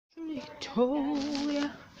told you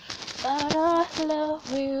that I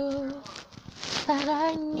love you, that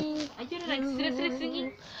I need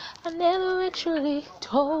you. I never actually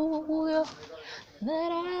told you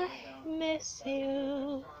that I miss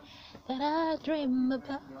you, that I dream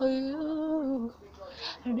about you.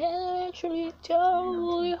 I never actually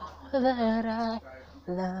told you that I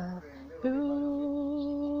love you.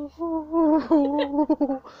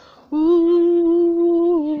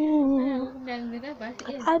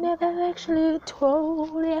 I never actually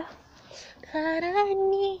told you that I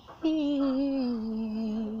need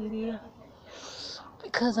you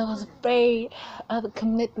because I was afraid of the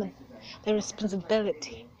commitment, the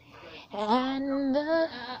responsibility, and the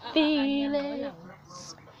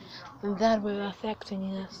feelings that were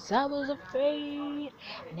affecting us. I was afraid.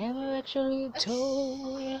 I never actually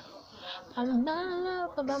told you about my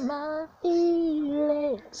love, about my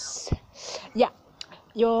feelings. Yeah,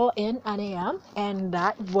 you're in Anayam, and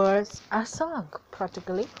that was a song,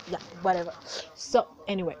 practically. Yeah, whatever. So,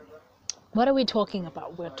 anyway, what are we talking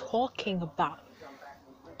about? We're talking about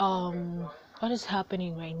what is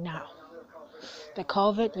happening right now. The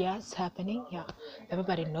COVID, yeah, it's happening. Yeah,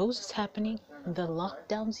 everybody knows it's happening. The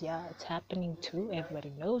lockdowns, yeah, it's happening too.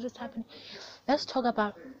 Everybody knows it's happening. Let's talk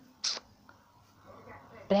about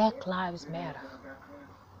Black Lives Matter.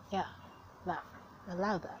 Yeah, that.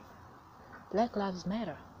 Allow that. Black Lives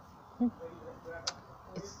Matter.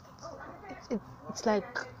 It's it's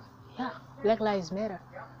like, yeah, Black Lives Matter,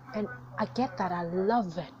 and I get that. I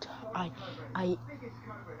love it. I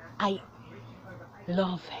I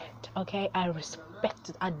love it. Okay, I respect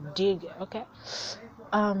it. I dig it. Okay,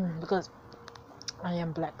 because I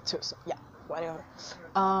am black too. So yeah, whatever.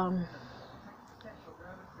 I'm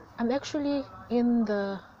actually in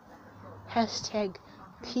the hashtag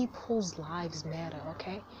People's Lives Matter.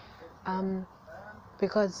 Okay,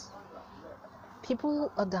 because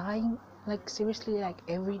people are dying, like seriously, like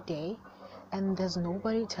every day, and there's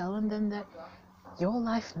nobody telling them that your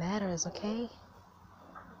life matters. Okay,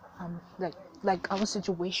 like our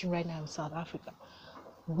situation right now in South Africa,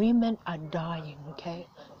 women are dying. Okay,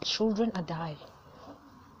 children are dying.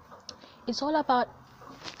 It's all about,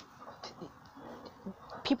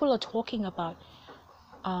 people are talking about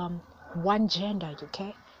one gender.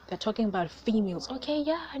 Okay, they're talking about females. Okay,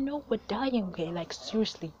 yeah, I know we're dying. Okay, like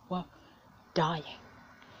seriously, we're dying.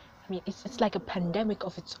 I mean, it's like a pandemic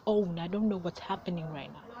of its own. I don't know what's happening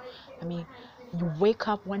right now. I mean, you wake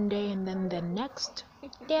up one day and then the next,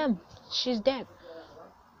 damn, she's dead.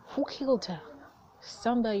 Who killed her?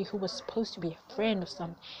 Somebody who was supposed to be a friend of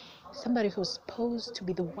somebody who was supposed to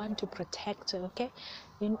be the one to protect her. Okay,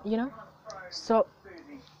 you know. So,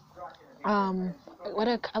 what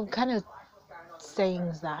I'm kind of saying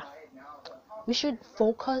is that we should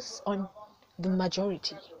focus on the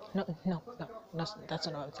majority. No, that's not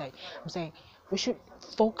what I'm saying. I'm saying we should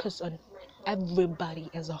focus on everybody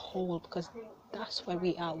as a whole, because that's where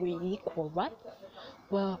we are. We're equal, right?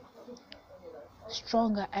 We're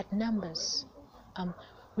stronger at numbers.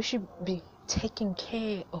 We should be taking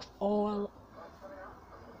care of all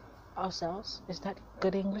ourselves. Is that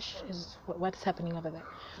good English? Is what's happening over there?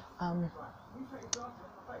 I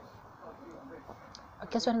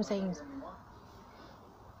guess what I'm saying is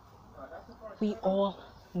we all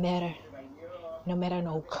matter, no matter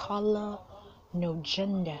no color, no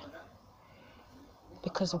gender,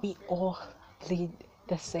 because we all bleed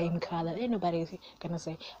the same color. Ain't nobody gonna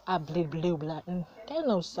say I bleed blue blood. There's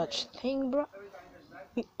no such thing, bro.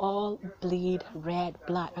 We all bleed red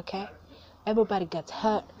blood. Okay, everybody gets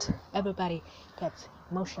hurt, everybody gets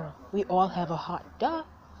emotional. We all have a heart, duh,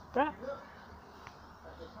 bro.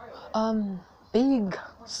 Big,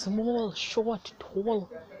 small, short, tall,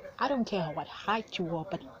 I don't care what height you are,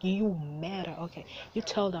 but you matter. Okay, you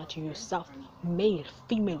tell that to yourself. Male,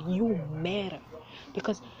 female, you matter.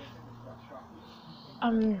 Because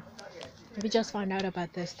we just found out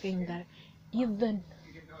about this thing that even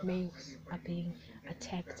males are being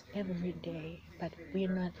attacked every day, but we're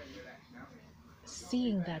not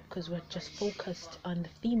seeing that because we're just focused on the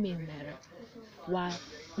female matter, while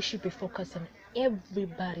we should be focused on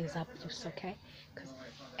everybody's abuse. Okay, because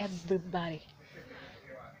everybody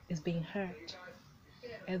is being hurt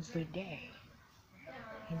every day,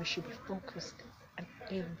 and we should be focused on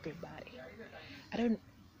everybody. I don't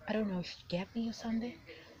know if you get me or something,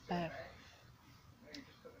 but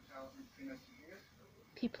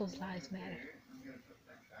people's lives matter.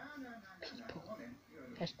 People.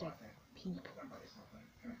 Hashtag people.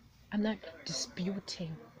 I'm not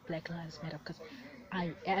disputing Black Lives Matter because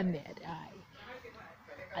I am it.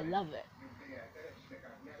 I love it.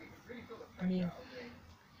 I mean,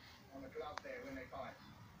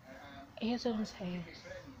 here's what I'm saying.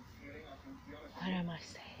 What am I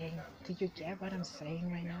saying? Do you get what I'm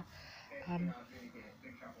saying right now? Um,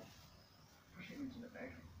 we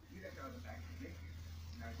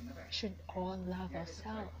should all love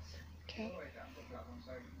ourselves, okay?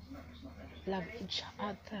 Love each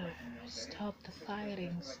other. Stop the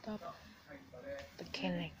fighting. Stop the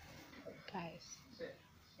killing, guys.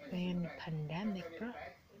 We're in a pandemic, bro,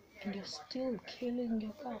 and you're still killing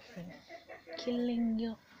your girlfriend, killing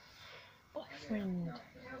your boyfriend,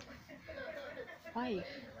 wife.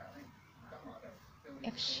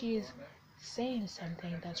 If she's saying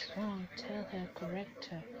something that's wrong, tell her, correct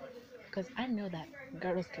her. Because I know that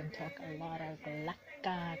girls can talk a lot of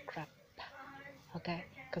laka crap, okay?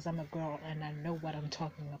 Because I'm a girl and I know what I'm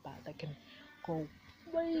talking about. They can go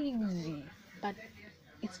crazy, but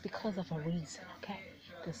it's because of a reason, okay?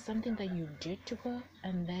 There's something that you did to her,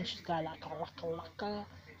 and then she's got laka,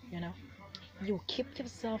 you know? You keep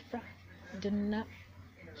yourself, bro. Do not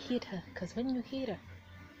hit her, because when you hit her,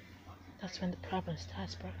 that's when the problem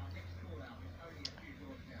starts, bro.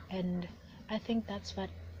 And I think that's what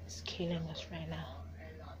is killing us right now.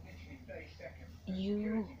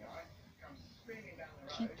 You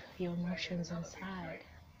keep your emotions inside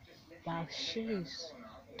while she's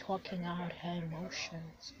talking out her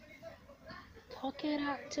emotions. Talk it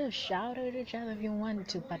out too. Shout at each other if you want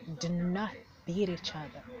to, but do not beat each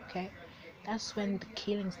other, okay? That's when the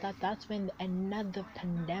killing starts. That's when another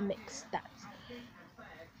pandemic starts.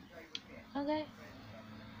 Okay?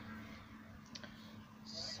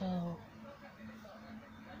 So,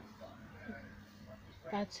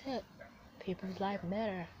 that's it. People's life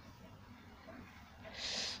matter.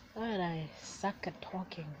 But I suck at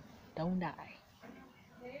talking, don't I?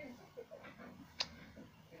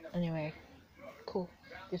 Anyway, cool.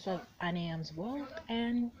 This was Annie M's world,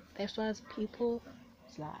 and this was People's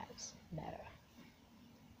Lives Matter.